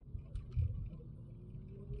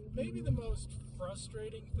Maybe the most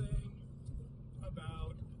frustrating thing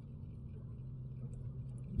about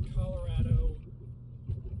Colorado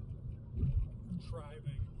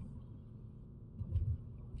driving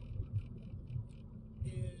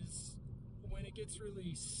is when it gets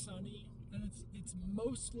really sunny, and it's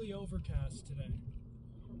mostly overcast today.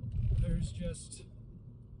 There's just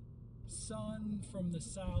sun from the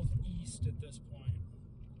southeast at this point,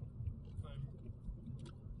 if I'm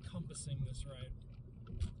compassing this right.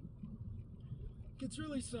 It gets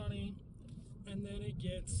really sunny, and then it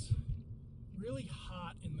gets really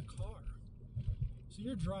hot in the car. So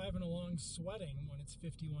you're driving along sweating when it's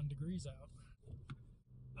 51 degrees out.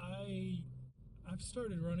 I've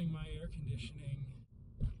started running my air conditioning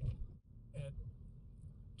at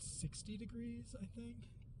 60 degrees, I think.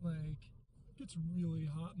 Like, it gets really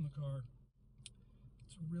hot in the car.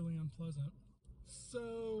 It's really unpleasant.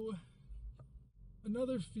 So,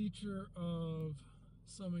 another feature of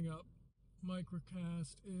summing up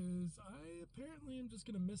Microcast is I apparently am just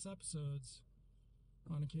going to miss episodes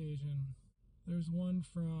on occasion. There's one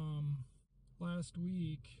from last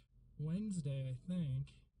week, Wednesday, I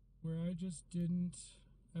think, where I just didn't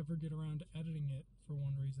ever get around to editing it for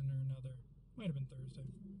one reason or another. Might have been Thursday.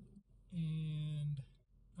 And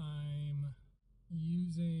I'm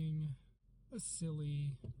using a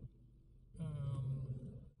silly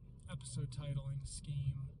episode titling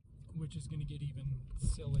scheme, which is going to get even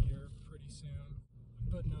sillier pretty soon,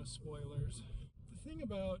 but no spoilers. The thing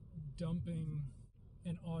about dumping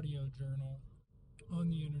an audio journal on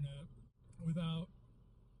the internet without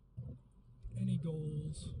any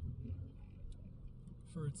goals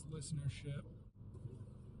for its listenership.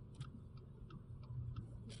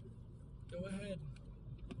 Go ahead,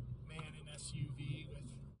 man in SUV with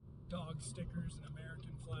dog stickers and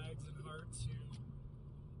American flags and hearts who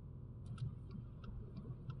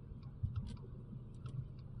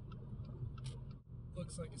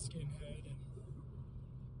looks like a skinhead and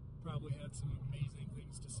probably had some amazing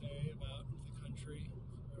things to say about the country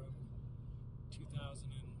from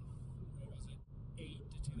 2008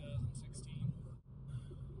 to 2016.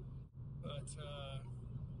 But,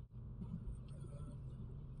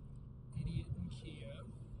 idiot and Kia.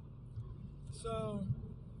 So,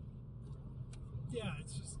 yeah,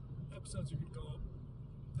 it's just episodes are going to go up.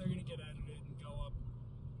 They're going to get edited and go up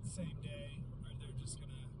the same day, or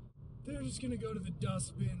they're just going to go to the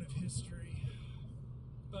dustbin of history.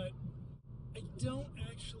 But I don't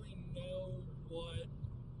actually know what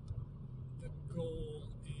the goal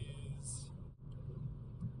is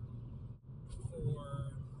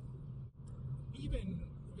for even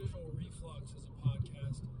Visual Reflux as a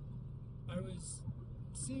podcast. I was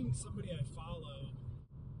seeing somebody I follow,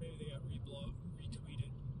 maybe they got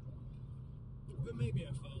retweeted, but maybe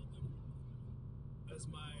I followed them, as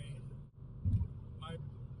my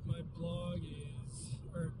blog is,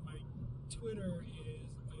 or my Twitter is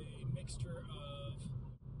a mixture of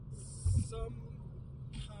some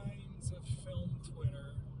kinds of film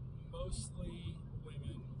Twitter, mostly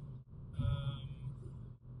women,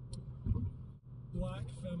 black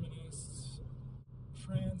feminists,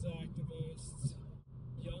 trans activists,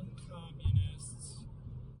 young communists,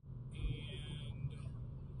 and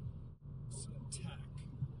some tech,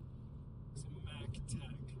 some Mac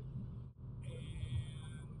tech,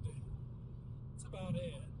 and that's about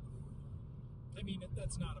it. I mean,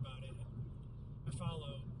 that's not about it. I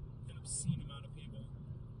follow an obscene amount of people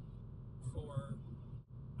for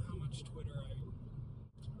how much Twitter I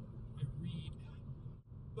read,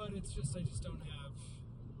 but it's just, I just don't have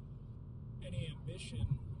any ambition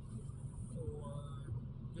for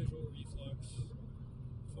Visual Reflux,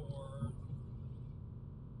 for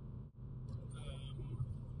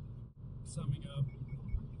summing up,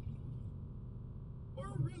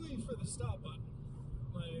 or really for the stop button.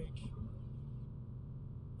 Like,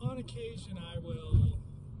 on occasion I will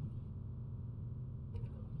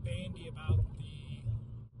bandy about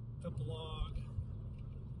the blog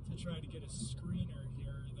to try to get a screener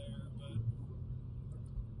here or there, but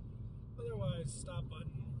otherwise, stop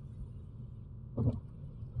button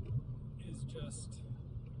is just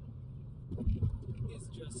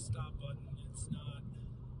stop button. It's not,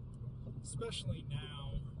 especially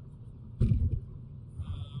now.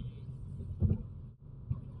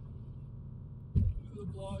 The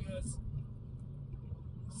blog has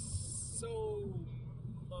so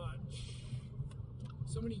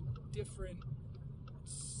many different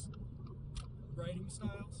writing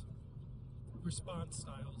styles, response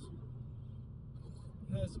styles.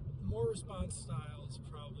 It has more response styles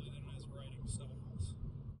probably than it has writing styles.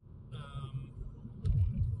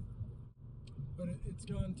 But it's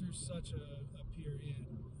gone through such a period,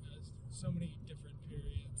 so many different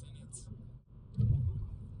periods,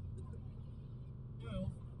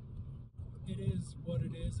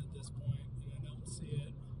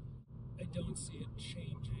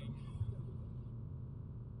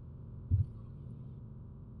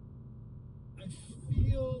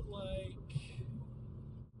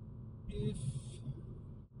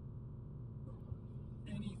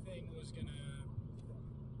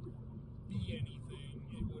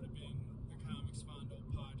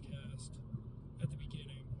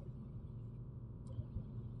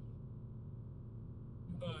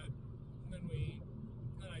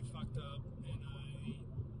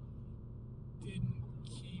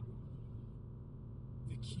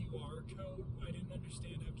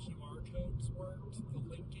 understand how QR codes worked, the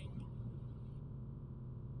linking.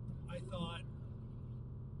 I thought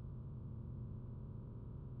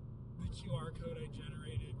the QR code I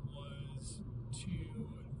generated was to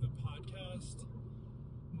the podcast.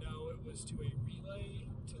 No, it was to a relay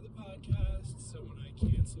to the podcast. So when I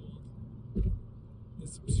canceled the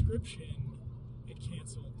subscription, it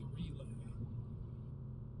canceled the relay.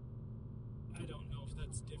 I don't know if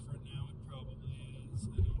that's different now. It probably is.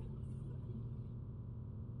 I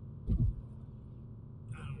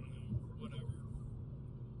don't know. Whatever.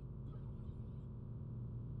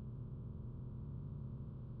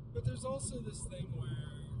 But there's also this thing where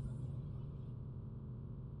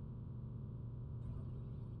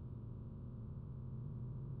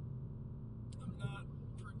I'm not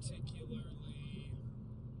particularly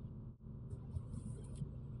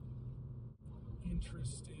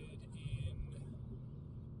interested in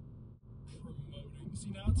promoting.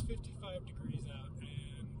 See, now it's 55 degrees out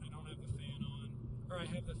and I don't have the fan on. Or I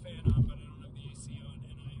have the fan on, but I don't have the AC on,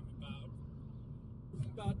 and I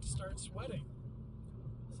am about to start sweating.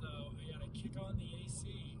 So I gotta kick on the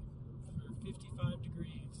AC for 55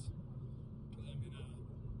 degrees because I'm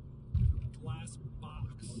in a glass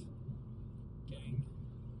box getting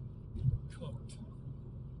cooked.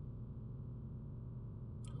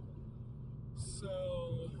 So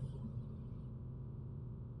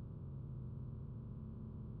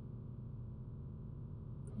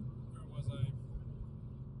where was I?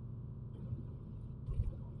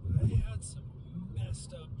 I had some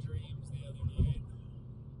messed up dreams the other night.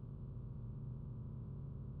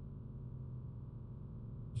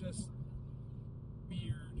 Just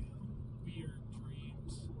weird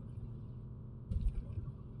dreams.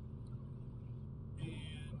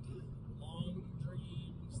 And long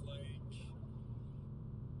dreams, like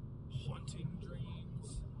haunting dreams.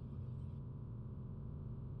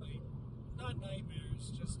 Like, not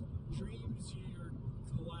nightmares, just dreams you're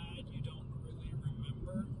glad you don't really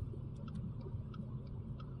remember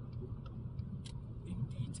in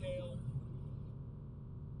detail.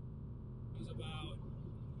 It was about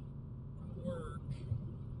work.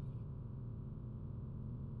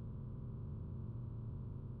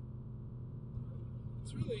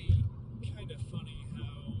 It's really kind of funny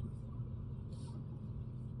how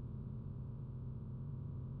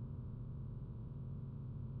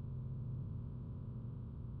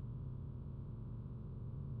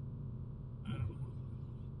I don't know.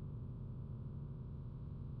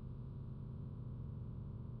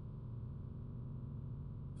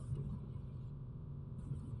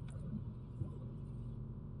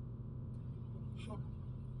 How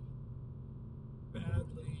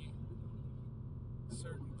badly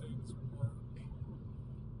certain things work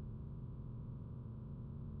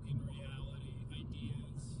in reality,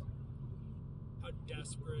 ideas, how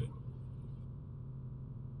desperate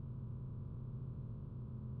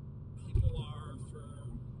people are for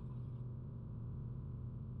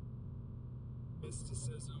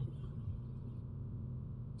mysticism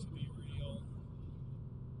to be real.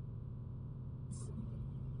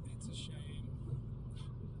 It's a shame.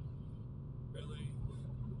 Really.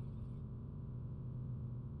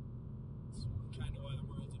 It's kind of why the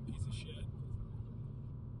world's a piece of shit.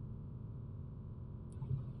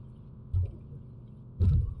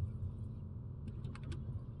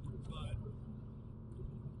 But,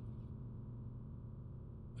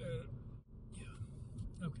 yeah.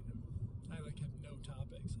 Okay. I have no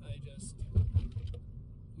topics. I just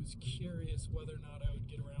was curious whether or not I would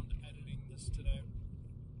get around to editing this today.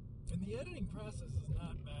 And the editing process is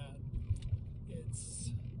not bad.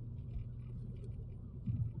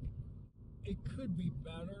 It could be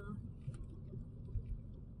better.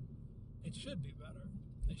 It should be better.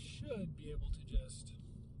 I should be able to just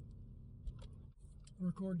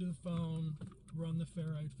record to the phone, run the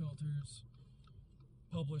ferrite filters,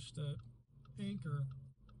 publish to Anchor.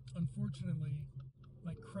 Unfortunately,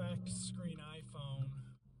 my cracked screen iPhone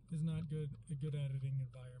is not a good editing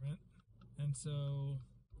environment. And so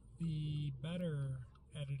the better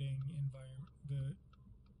editing environment,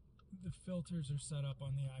 the filters are set up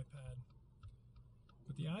on the iPad.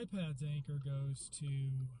 But the iPad's Anchor goes to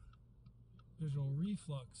Visual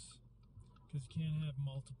Reflex because you can't have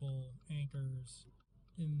multiple anchors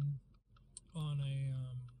on a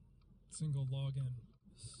single login.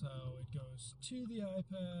 So it goes to the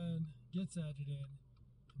iPad, gets edited,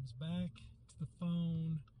 comes back to the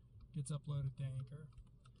phone, gets uploaded to Anchor.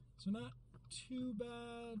 So not too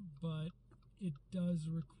bad, but it does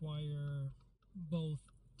require both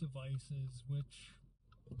devices, which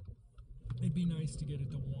it'd be nice to get it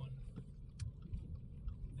to one.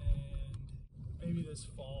 And maybe this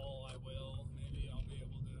fall I will. Maybe I'll be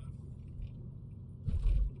able to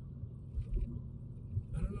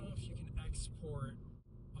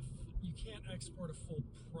you can't export a full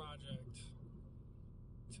project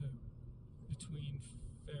to between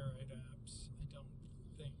Ferrite apps, I don't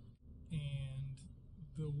think. And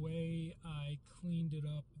the way I cleaned it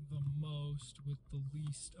up the most with the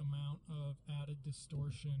least amount of added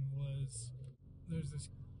distortion was there's this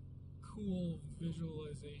cool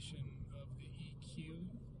visualization of the EQ,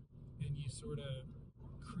 and you sort of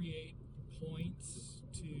create points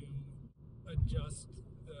to adjust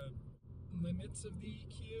the limits of the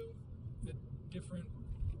EQ at different,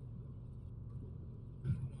 I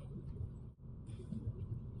don't know,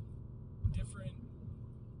 different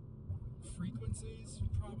frequencies,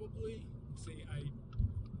 probably. See, I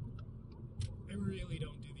really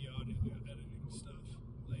don't do the audio editing stuff.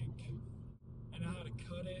 Like, I know how to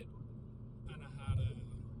cut it, I know how to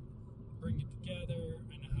bring it together,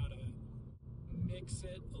 I know how to mix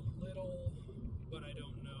it a little, but I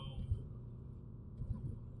don't know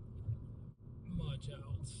much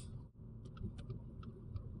else.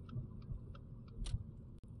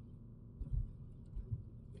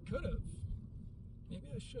 I could have. Maybe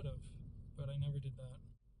I should have, but I never did that.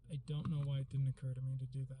 I don't know why it didn't occur to me to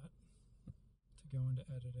do that, to go into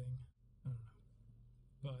editing. I don't know.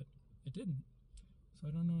 But it didn't. So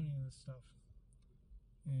I don't know any of this stuff.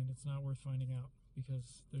 And it's not worth finding out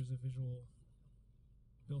because there's a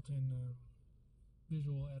built-in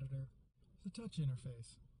visual editor. It's a touch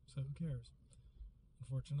interface, so who cares?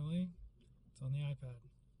 Unfortunately, it's on the iPad,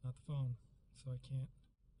 not the phone, so I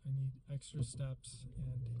need extra steps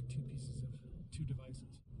and two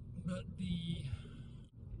devices. But the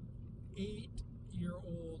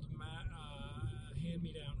 8-year-old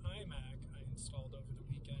hand-me-down iMac I installed over the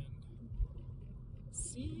weekend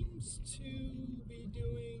seems to be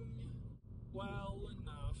doing well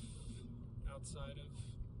enough outside of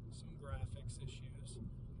some graphics issues.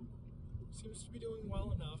 Seems to be doing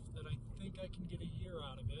well enough that I think I can get a year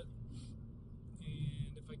out of it.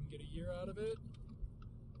 And if I can get a year out of it,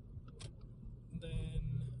 then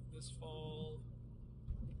this fall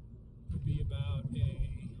would be about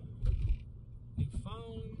a new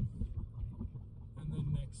phone, and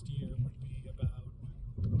then next year would be about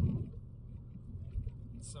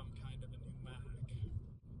some kind of a new Mac,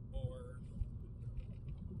 or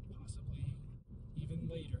possibly even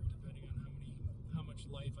later, depending on how much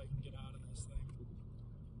life I can get out of this thing.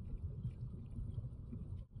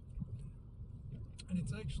 And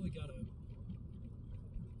it's actually got a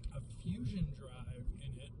Fusion drive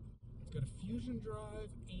in it. It's got a Fusion drive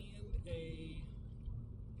and a,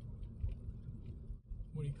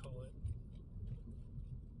 what do you call it?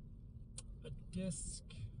 A disk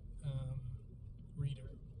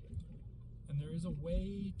reader. And there is a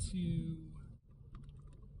way to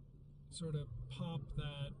sort of pop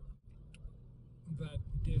that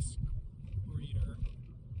disk reader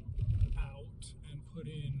out and put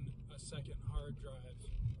in a second hard drive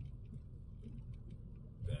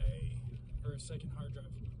bay, or a second hard drive.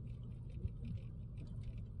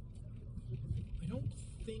 I don't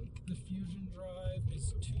think the Fusion drive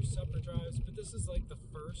is 2 separate drives, but this is like the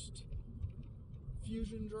first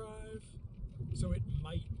Fusion drive, so it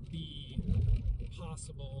might be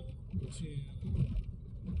possible to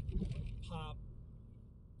pop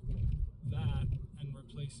that and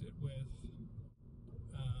replace it with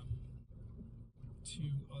 2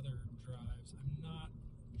 other drives. I'm not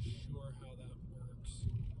sure how that works.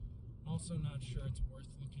 I'm also not sure it's worth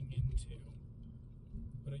looking into.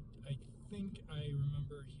 But I think I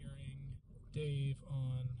remember hearing Dave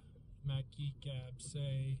on Mac Geek Gab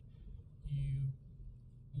say you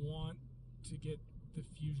want to get the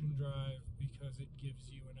Fusion drive because it gives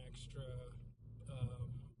you an extra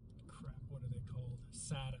what are they called?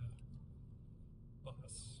 SATA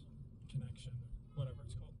bus connection, whatever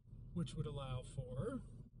it's called, which would allow for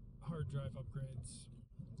hard drive upgrades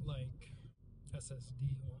like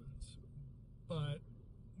SSD ones. But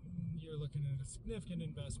you're looking at a significant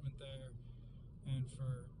investment there, and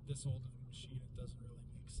for this old of a machine, it doesn't really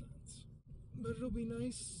make sense. But it'll be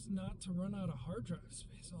nice not to run out of hard drive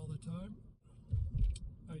space all the time.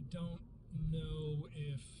 I don't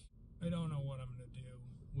know what I'm going to do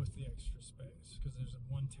with the extra space, because there's a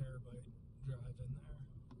 1 terabyte drive in there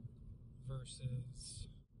versus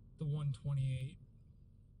the 128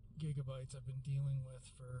 gigabytes I've been dealing with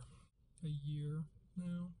for a year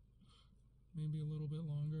now, maybe a little bit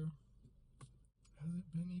longer. Has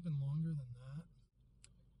it been even longer than that?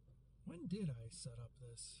 When did I set up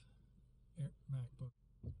this MacBook?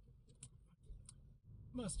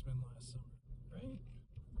 Must have been last summer, right?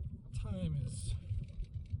 Time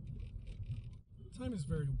is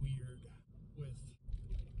very weird with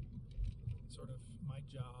sort of my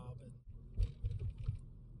job and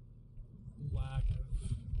lack of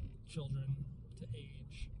children to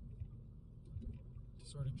age to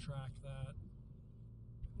sort of track that.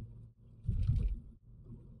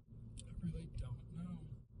 I really don't know.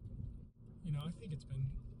 You know, I think I've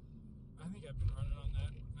been running on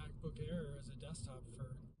that MacBook Air as a desktop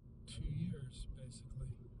for 2 years,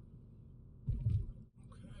 basically.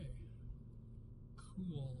 Okay.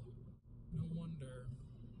 Cool. No wonder.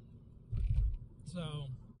 So,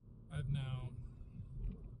 I've now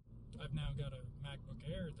got a MacBook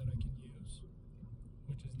Air that I can use,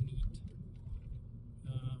 which is neat.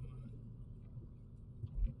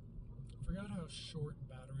 Forgot how short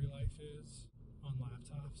battery life is on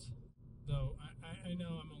laptops. Though I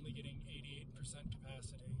know I'm only getting 88%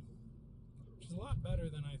 capacity, which is a lot better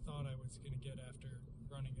than I thought I was going to get after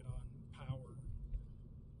running it on power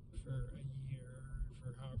for a year,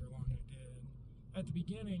 for however long I did. At the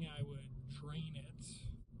beginning, I would drain it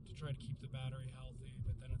to try to keep the battery healthy,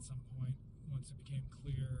 but then at some point, once it became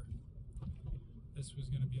clear this was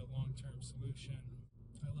going to be a long-term solution,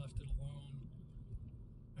 I left it alone.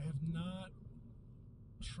 I have not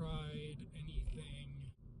tried anything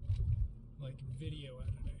like video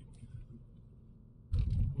editing,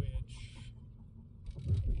 which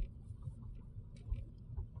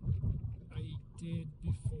I did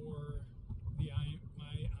before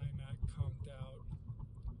my iMac conked out,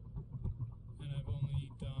 and I've only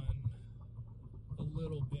done a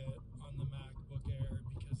little bit on the MacBook Air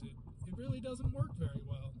because it really doesn't work very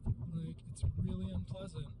well. Like, it's really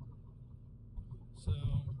unpleasant. So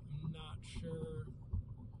I'm not sure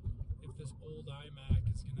if this old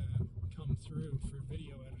iMac is gonna come through for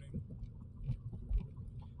video editing,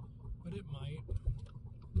 but it might.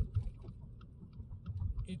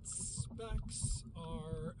 Its specs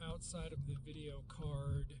are, outside of the video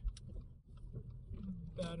card,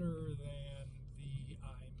 better than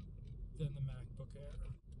the MacBook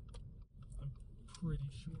Air. I'm pretty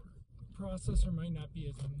sure. Processor might not be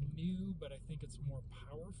as new, but I think it's more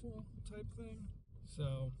powerful type thing.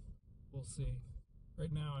 So we'll see.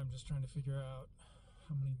 Right now I'm just trying to figure out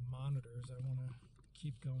how many monitors I want to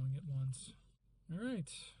keep going at once.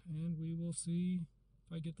 Alright, and we will see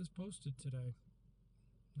if I get this posted today.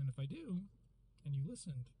 And if I do, and you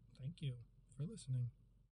listened, thank you for listening.